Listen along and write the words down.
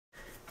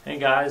Hey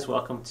guys,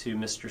 welcome to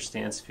Mr.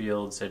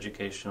 Stansfield's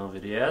educational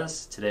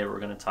videos. Today we're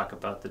going to talk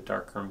about the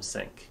darkroom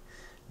sink.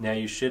 Now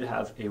you should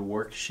have a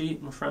worksheet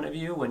in front of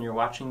you when you're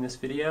watching this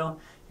video.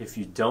 If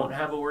you don't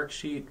have a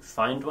worksheet,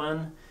 find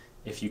one.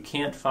 If you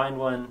can't find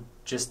one,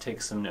 just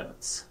take some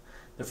notes.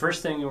 The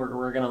first thing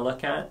we're going to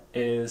look at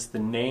is the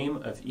name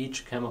of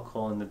each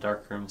chemical in the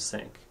darkroom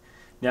sink.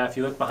 Now if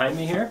you look behind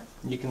me here,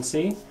 you can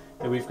see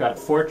that we've got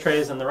 4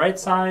 trays on the right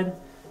side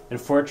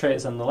and 4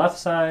 trays on the left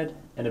side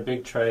and a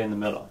big tray in the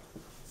middle.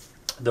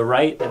 The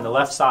right and the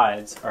left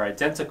sides are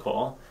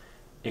identical,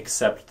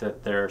 except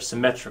that they're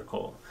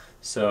symmetrical.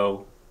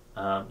 So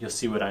you'll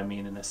see what I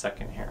mean in a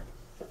second here.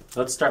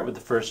 Let's start with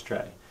the first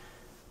tray.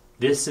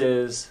 This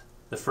is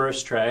the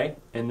first tray,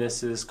 and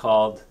this is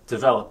called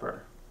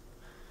developer.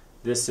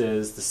 This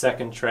is the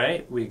second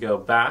tray. We go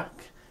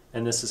back,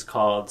 and this is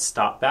called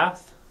stop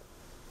bath.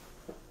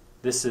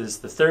 This is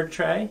the third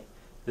tray.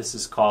 This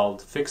is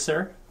called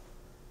fixture.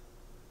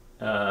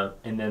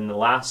 And then the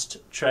last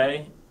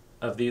tray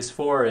of these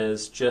 4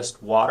 is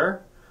just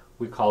water.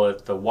 We call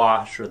it the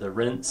wash or the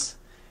rinse,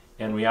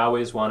 and we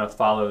always want to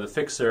follow the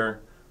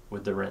fixer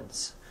with the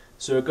rinse.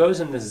 So it goes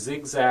in the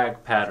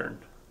zigzag pattern,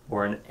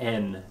 or an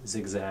N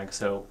zigzag.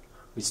 So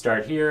we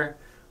start here,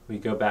 we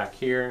go back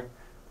here,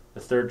 the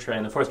third tray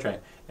and the fourth tray.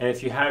 And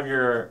if you have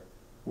your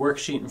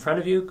worksheet in front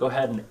of you, go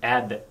ahead and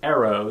add the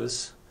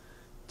arrows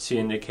to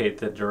indicate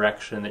the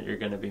direction that you're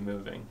going to be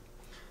moving.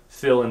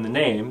 Fill in the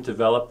name,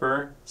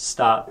 developer,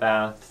 stop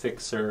bath,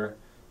 fixer,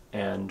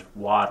 and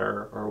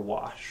water or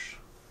wash.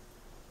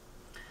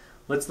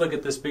 Let's look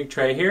at this big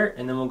tray here,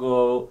 and then we'll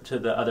go to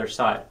the other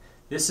side.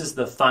 This is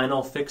the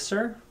final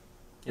fixer.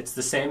 It's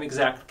the same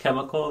exact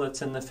chemical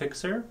that's in the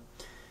fixer,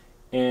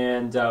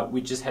 and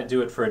we just had to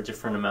do it for a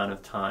different amount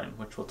of time,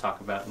 which we'll talk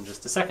about in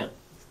just a second.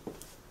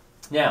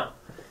 Now,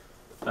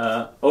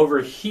 over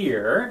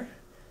here,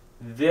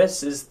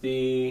 this is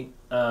the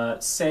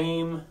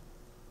same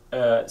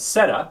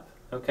setup,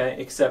 okay,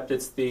 except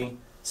it's the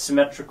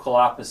symmetrical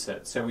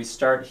opposite. So we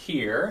start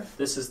here,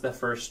 this is the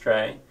first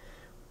tray.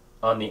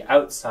 On the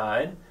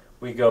outside,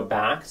 we go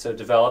back, so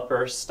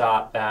developer,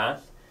 stop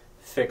bath,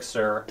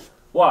 fixer,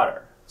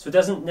 water. So it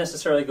doesn't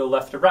necessarily go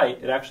left to right,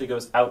 it actually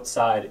goes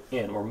outside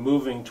in. We're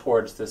moving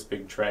towards this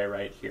big tray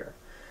right here.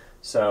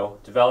 So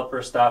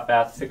developer, stop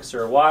bath,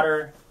 fixer,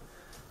 water,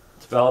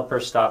 developer,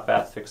 stop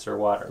bath, fixer,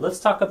 water. Let's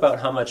talk about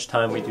how much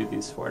time we do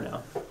these for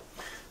now.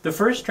 The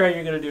first tray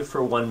you're going to do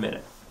for 1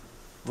 minute.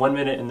 1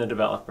 minute in the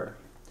developer.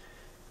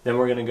 Then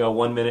we're going to go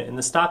 1 minute in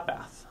the stop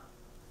bath,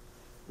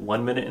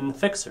 1 minute in the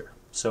fixer.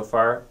 So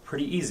far,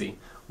 pretty easy.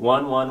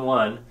 1, 1,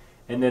 1.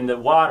 And then the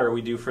water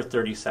we do for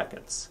 30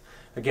 seconds.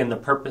 Again, the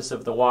purpose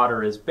of the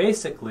water is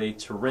basically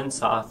to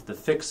rinse off the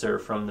fixer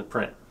from the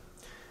print.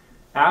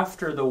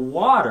 After the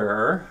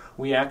water,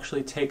 we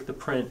actually take the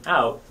print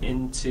out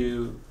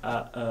into,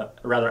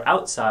 rather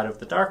outside of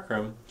the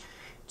darkroom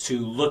to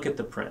look at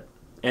the print.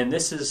 And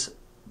this is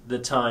the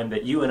time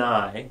that you and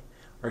I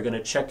are going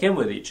to check in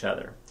with each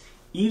other.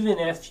 Even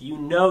if you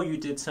know you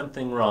did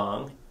something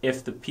wrong,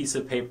 if the piece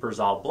of paper is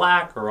all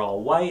black or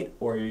all white,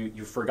 or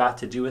you forgot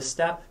to do a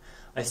step,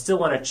 I still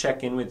want to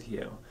check in with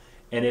you.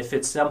 And if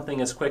it's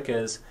something as quick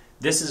as,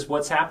 this is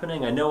what's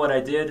happening, I know what I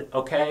did,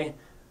 okay,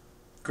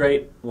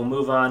 great, we'll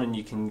move on, and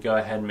you can go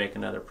ahead and make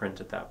another print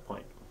at that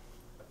point.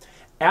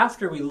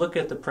 After we look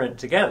at the print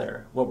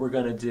together, what we're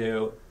going to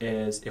do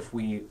is, if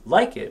we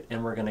like it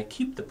and we're going to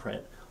keep the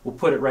print, we'll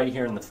put it right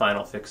here in the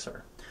final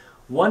fixer.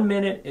 1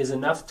 minute is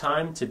enough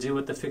time to do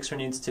what the fixer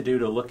needs to do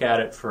to look at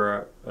it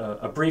for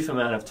a brief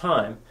amount of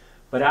time,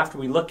 but after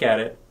we look at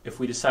it, if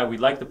we decide we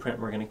like the print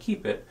and we're going to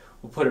keep it,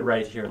 we'll put it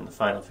right here in the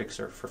final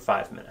fixer for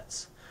 5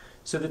 minutes.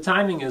 So the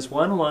timing is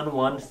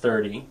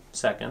 1:1:1:30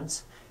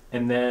 seconds,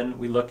 and then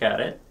we look at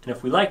it, and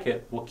if we like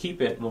it, we'll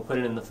keep it and we'll put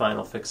it in the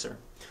final fixer.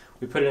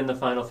 We put it in the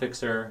final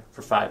fixer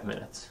for 5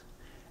 minutes.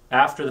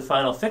 After the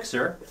final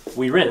fixer,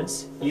 we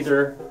rinse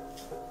either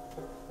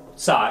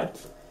side,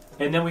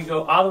 and then we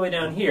go all the way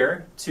down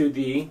here to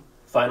the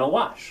final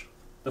wash.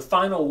 The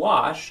final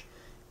wash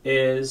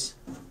is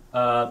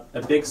a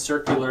big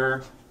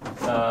circular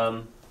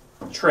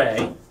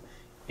tray,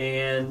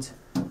 and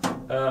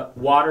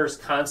water's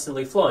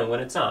constantly flowing when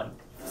it's on.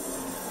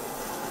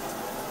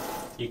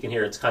 You can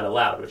hear it's kind of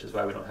loud, which is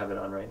why we don't have it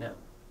on right now.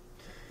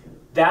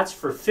 That's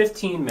for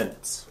 15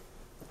 minutes.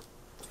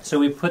 So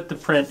we put the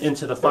print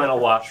into the final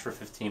wash for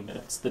 15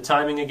 minutes. The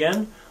timing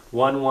again,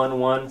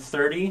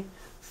 1:1:1:30,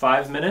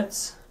 5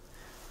 minutes.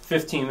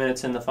 15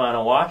 minutes in the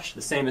final wash.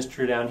 The same is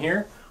true down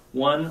here.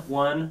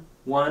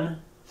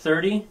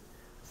 1:1:1:30,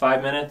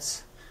 5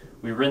 minutes.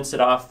 We rinse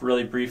it off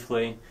really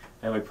briefly,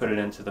 and we put it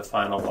into the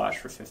final wash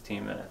for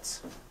 15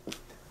 minutes.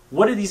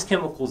 What do these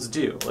chemicals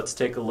do? Let's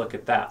take a look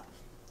at that.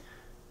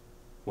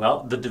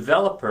 Well, the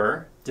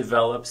developer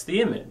develops the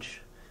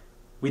image.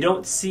 We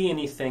don't see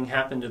anything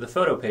happen to the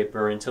photo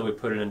paper until we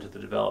put it into the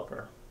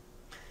developer.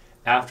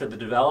 After the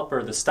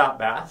developer, the stop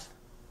bath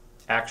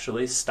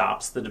actually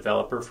stops the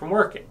developer from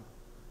working.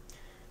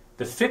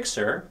 The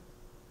fixer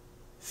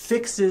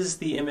fixes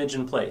the image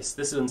in place.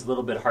 This one's a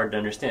little bit hard to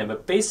understand,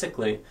 but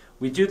basically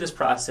we do this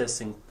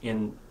process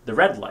in the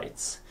red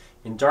lights,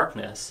 in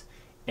darkness,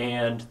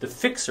 and the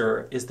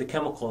fixer is the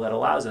chemical that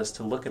allows us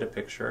to look at a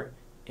picture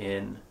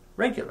in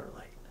regular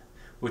light,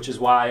 which is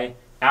why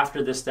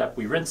after this step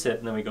we rinse it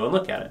and then we go and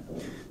look at it.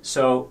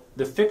 So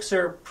the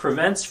fixer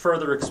prevents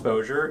further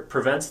exposure,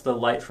 prevents the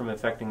light from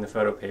affecting the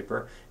photo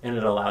paper, and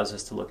it allows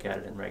us to look at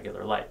it in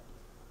regular light.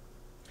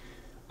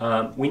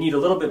 We need a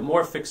little bit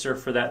more fixer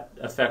for that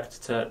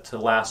effect to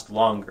last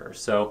longer.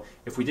 So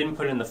if we didn't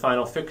put in the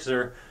final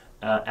fixer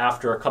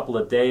after a couple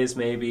of days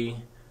maybe,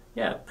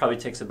 yeah, it probably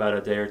takes about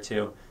a day or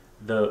two,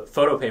 the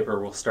photo paper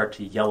will start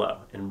to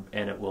yellow and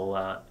it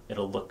will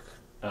it'll look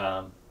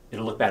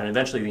bad, and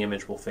eventually the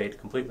image will fade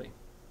completely.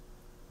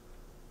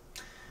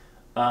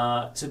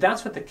 So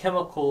that's what the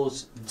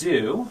chemicals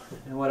do.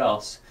 And what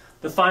else?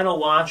 The final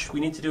wash, we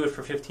need to do it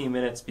for 15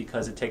 minutes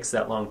because it takes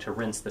that long to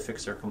rinse the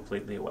fixer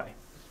completely away.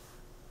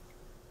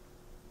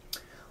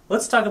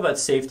 Let's talk about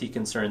safety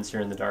concerns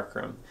here in the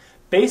darkroom.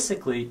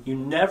 Basically, you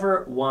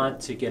never want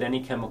to get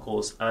any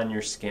chemicals on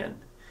your skin.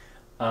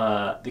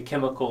 The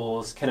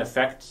chemicals can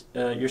affect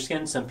your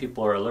skin. Some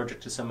people are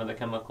allergic to some of the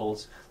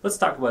chemicals. Let's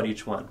talk about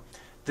each one.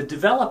 The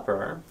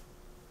developer,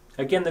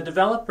 again, the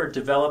developer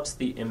develops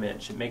the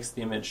image. It makes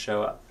the image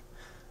show up.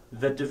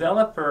 The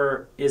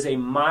developer is a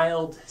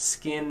mild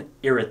skin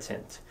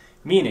irritant,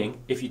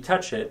 meaning if you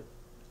touch it,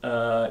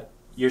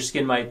 your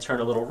skin might turn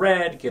a little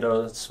red, get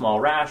a small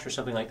rash or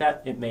something like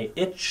that. It may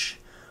itch,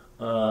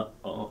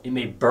 it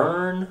may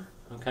burn,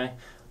 okay?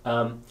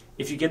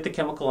 If you get the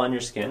chemical on your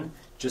skin,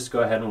 just go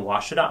ahead and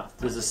wash it off.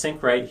 There's a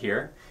sink right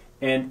here,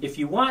 and if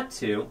you want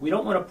to, we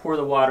don't want to pour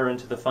the water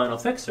into the final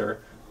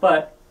fixer,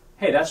 but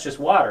hey, that's just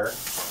water.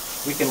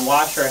 We can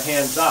wash our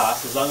hands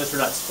off, as long as we're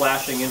not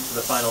splashing into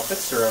the final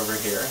fixer over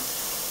here.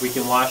 We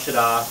can wash it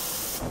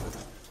off,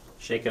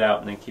 shake it out,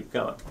 and then keep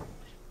going.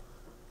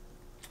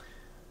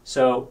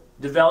 So,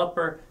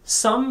 developer,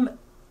 some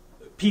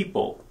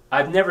people,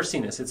 I've never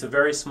seen this, it's a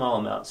very small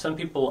amount. Some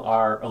people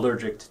are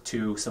allergic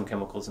to some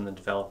chemicals in the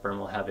developer and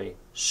will have a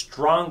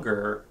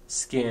stronger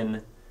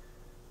skin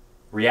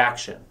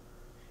reaction.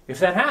 If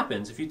that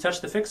happens, if you touch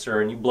the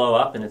fixer and you blow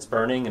up and it's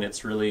burning and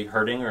it's really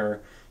hurting,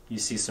 or you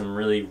see some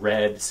really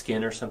red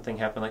skin or something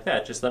happen like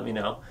that, just let me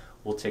know.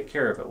 We'll take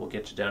care of it. We'll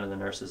get you down to the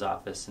nurse's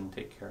office and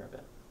take care of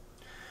it.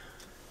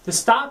 The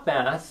stop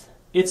bath,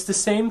 it's the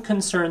same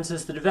concerns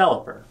as the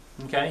developer.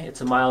 Okay, it's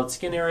a mild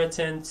skin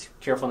irritant.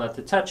 Careful not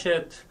to touch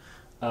it.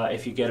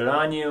 If you get it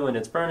on you and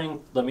it's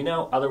burning, let me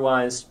know.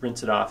 Otherwise,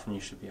 rinse it off and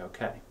you should be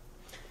okay.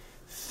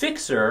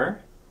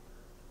 Fixer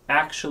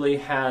actually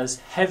has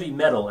heavy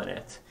metal in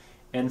it,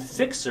 and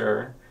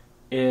fixer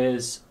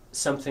is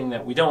something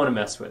that we don't want to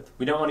mess with.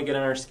 We don't want to get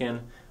on our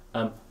skin.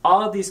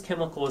 All of these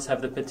chemicals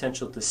have the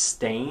potential to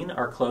stain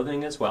our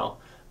clothing as well,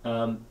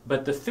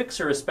 but the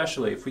fixer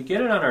especially, if we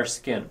get it on our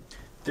skin,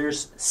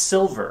 there's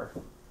silver,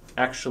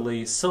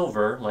 actually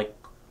silver, like,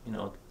 you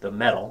know, the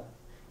metal,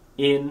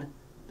 in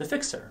the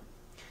fixer.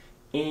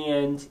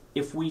 And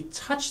if we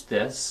touch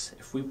this,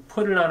 if we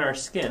put it on our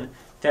skin,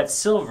 that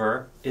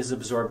silver is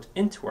absorbed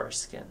into our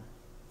skin.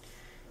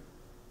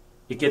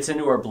 It gets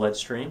into our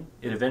bloodstream,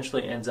 it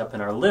eventually ends up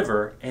in our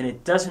liver, and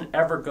it doesn't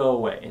ever go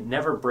away. It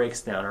never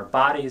breaks down. Our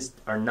bodies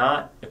are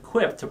not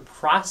equipped to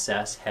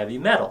process heavy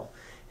metal.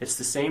 It's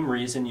the same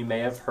reason you may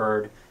have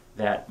heard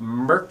that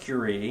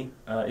mercury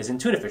is in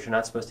tuna fish. You're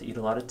not supposed to eat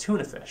a lot of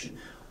tuna fish.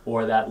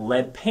 Or that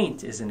lead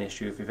paint is an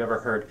issue. If you've ever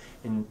heard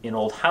in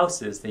old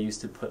houses they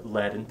used to put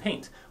lead in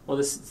paint. Well,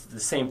 this is the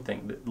same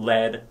thing.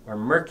 Lead or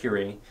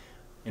mercury,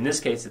 in this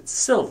case it's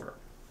silver.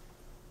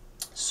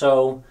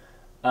 So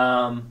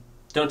don't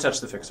touch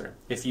the fixer.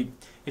 If you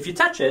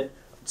touch it,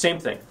 same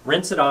thing.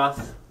 Rinse it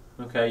off.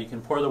 Okay, you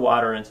can pour the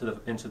water into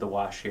the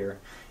wash here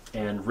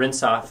and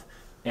rinse off.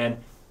 And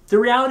the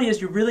reality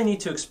is you really need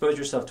to expose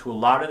yourself to a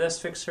lot of this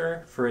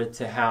fixer for it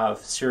to have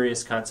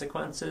serious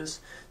consequences.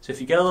 So if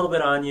you get a little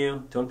bit on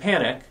you, don't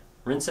panic.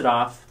 Rinse it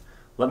off.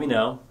 Let me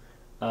know.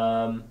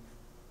 But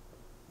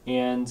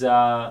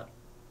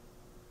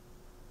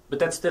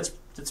that's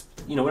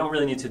you know, we don't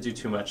really need to do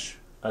too much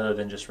other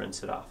than just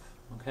rinse it off.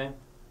 Okay.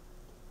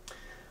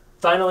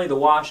 Finally, the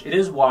wash. It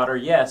is water,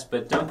 yes,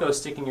 but don't go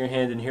sticking your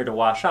hand in here to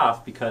wash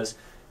off, because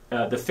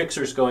the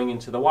fixer's going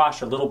into the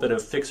wash. A little bit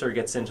of fixer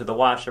gets into the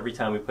wash every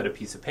time we put a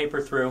piece of paper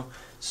through,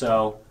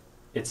 so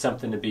it's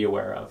something to be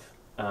aware of.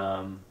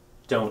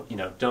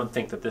 Don't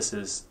think that this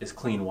is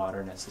clean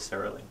water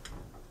necessarily.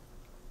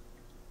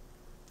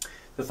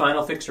 The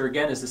final fixer,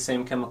 again, is the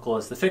same chemical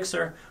as the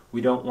fixer.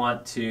 We don't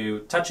want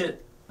to touch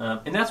it,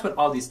 and that's what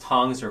all these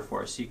tongs are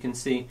for. So you can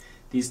see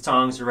these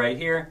tongs are right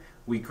here.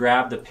 We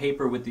grab the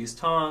paper with these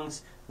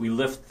tongs. We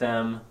lift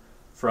them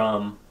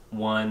from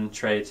one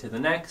tray to the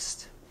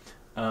next.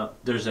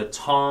 There's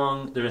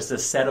a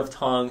set of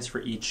tongs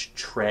for each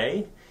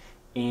tray,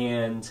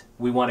 and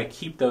we want to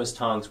keep those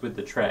tongs with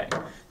the tray.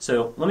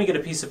 So let me get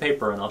a piece of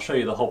paper and I'll show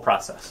you the whole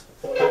process.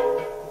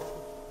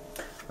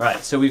 All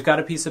right, so we've got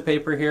a piece of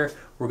paper here.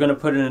 We're going to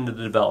put it into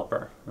the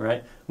developer. All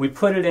right, we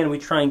put it in. We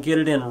try and get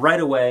it in right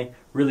away,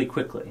 really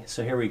quickly.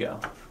 So here we go.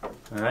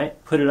 All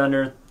right, put it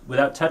under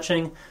without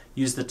touching.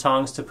 Use the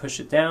tongs to push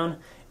it down,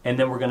 and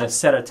then we're going to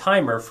set a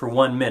timer for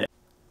 1 minute.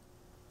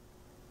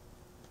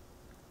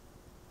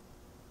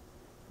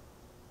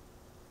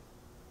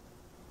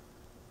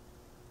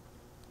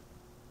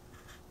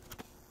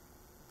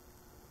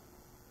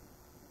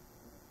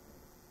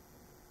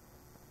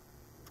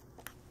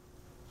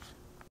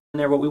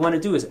 There, what we want to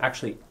do is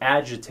actually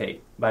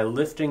agitate by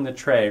lifting the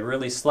tray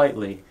really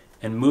slightly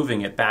and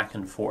moving it back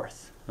and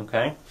forth.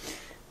 Okay?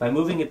 By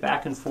moving it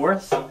back and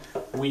forth,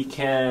 we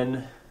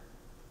can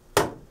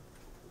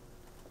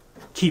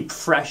keep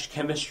fresh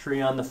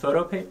chemistry on the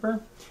photo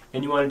paper,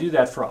 and you want to do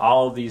that for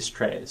all of these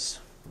trays.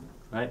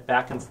 Right?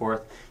 Back and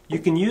forth. You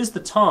can use the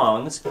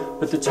tongs,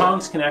 but the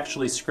tongs can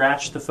actually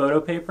scratch the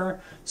photo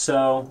paper,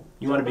 so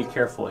you want to be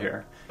careful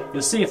here.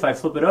 You'll see if I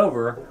flip it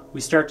over,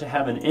 we start to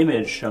have an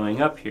image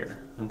showing up here.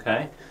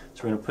 Okay?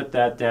 So we're going to put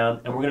that down,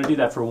 and we're going to do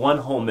that for 1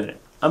 whole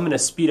minute. I'm going to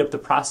speed up the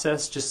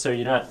process just so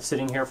you're not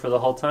sitting here for the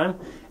whole time.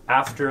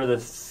 After the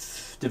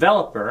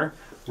developer,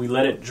 we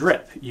let it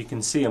drip. You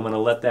can see I'm going to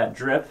let that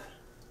drip,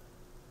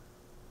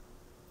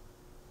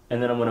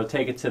 and then I'm going to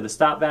take it to the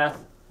stop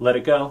bath, let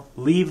it go.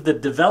 Leave the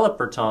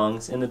developer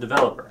tongs in the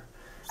developer.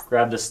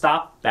 Grab the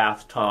stop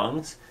bath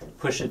tongs,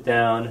 push it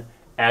down,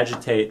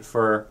 agitate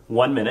for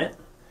 1 minute.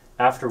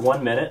 After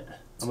 1 minute,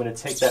 I'm going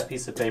to take that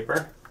piece of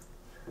paper.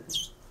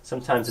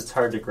 Sometimes it's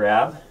hard to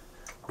grab.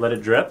 Let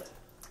it drip.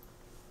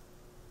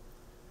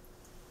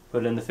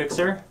 Put it in the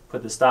fixer.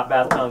 Put the stop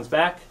bath tongs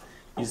back.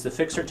 Use the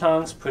fixer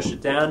tongs. Push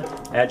it down.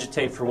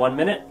 Agitate for 1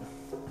 minute.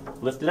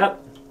 Lift it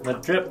up. Let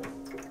it drip.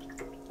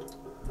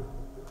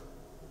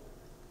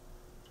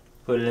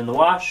 Put it in the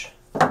wash.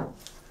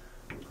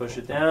 Push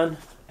it down.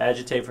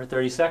 Agitate for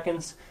 30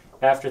 seconds.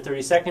 After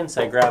 30 seconds,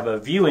 I grab a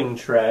viewing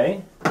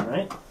tray.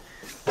 Right?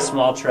 A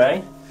small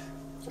tray.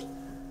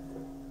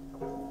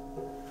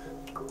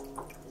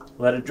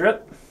 Let it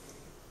drip.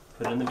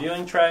 Put it in the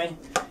viewing tray.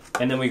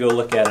 And then we go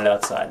look at it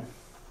outside.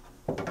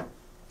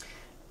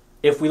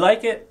 If we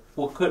like it,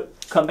 we'll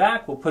come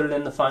back. We'll put it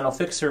in the final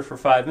fixer for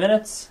 5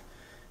 minutes.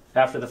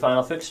 After the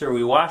final fixer,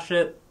 we wash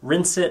it,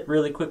 rinse it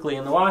really quickly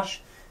in the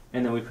wash,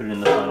 and then we put it in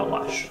the final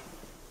wash.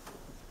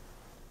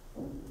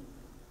 I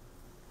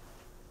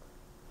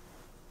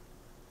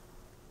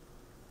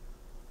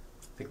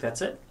think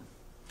that's it.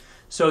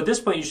 So at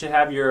this point, you should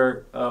have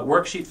your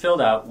worksheet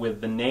filled out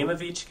with the name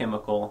of each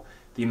chemical,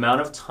 the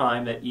amount of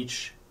time that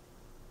each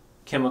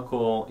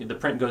chemical, the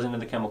print goes into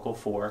the chemical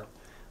for,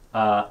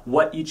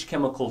 what each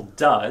chemical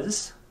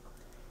does,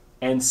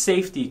 and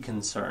safety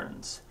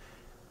concerns.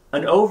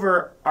 An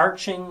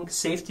overarching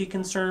safety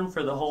concern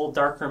for the whole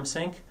darkroom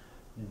sink: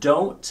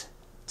 don't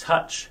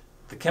touch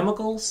the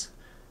chemicals,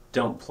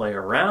 don't play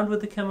around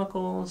with the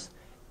chemicals,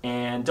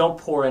 and don't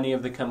pour any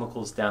of the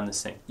chemicals down the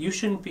sink. You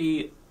shouldn't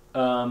be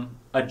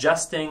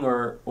adjusting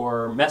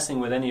or messing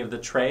with any of the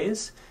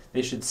trays.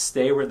 They should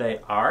stay where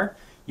they are.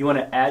 You want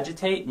to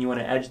agitate, and you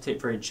want to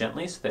agitate very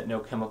gently so that no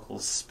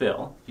chemicals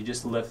spill. You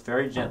just lift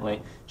very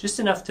gently, just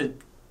enough to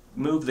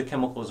move the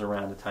chemicals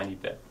around a tiny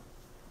bit.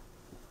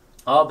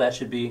 All that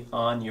should be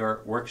on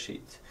your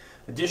worksheet.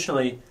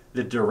 Additionally,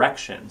 the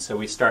direction. So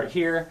we start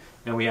here,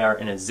 and we are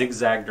in a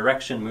zigzag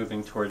direction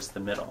moving towards the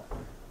middle.